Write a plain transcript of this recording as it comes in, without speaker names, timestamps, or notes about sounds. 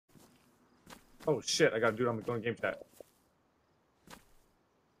Oh shit! I gotta do it on the game chat.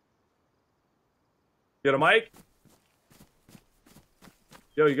 You got a mic?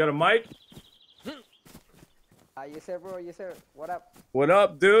 Yo, you got a mic? Yes sir, bro. Yes sir. What up? What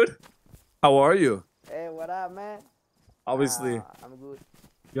up, dude? How are you? Hey, what up, man? Obviously. I'm good.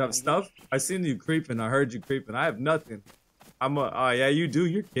 You have stuff? I seen you creeping. I heard you creeping. I have nothing. Oh yeah, you do.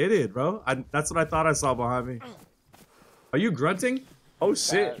 You're kidded, bro. That's what I thought I saw behind me. Are you grunting? Oh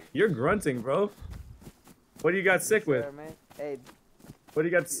shit, you're grunting, bro. What do you got sick with? Sir, man. Hey, What do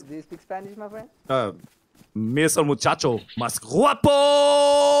you got? do you speak Spanish, my friend? Me es el muchacho más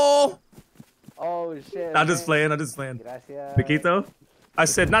guapo. Oh shit. I'm just playing. I'm just playing. Gracias. Piquito? I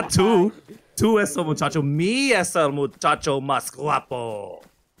said not two. Tú es el muchacho. Me es el muchacho más guapo.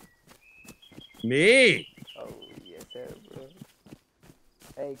 Me. Oh yes sir, bro.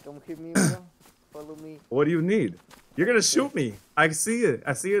 Hey, come hit me, bro. Follow me. What do you need? You're gonna shoot me. I see it.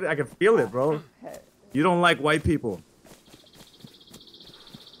 I see it. I can feel it, bro. You don't like white people.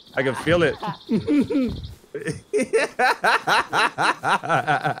 I can feel it.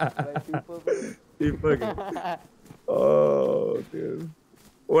 You fucking. Oh, dude.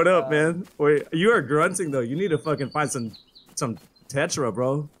 What up, man? Wait, you are grunting though. You need to fucking find some tetra,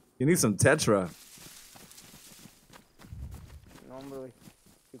 bro. You need some tetra. No, hombre.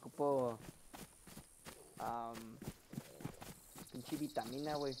 Yo ocupo pinche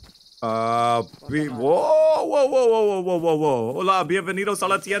vitamina, güey. Whoa, whoa, whoa, whoa, whoa, whoa, whoa. Hola, bienvenidos a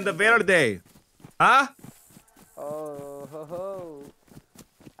la tienda verde. ¿Ah? Oh, ho, ho.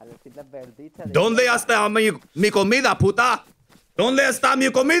 A la tienda verdita. ¿Dónde está mi comida, puta? ¿Dónde está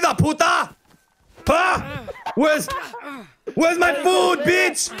mi comida, puta? ¿Ah? Where's my food,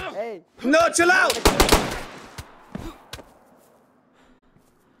 bitch? Hey. No, chill out.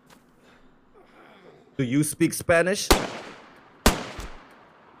 Do you speak Spanish?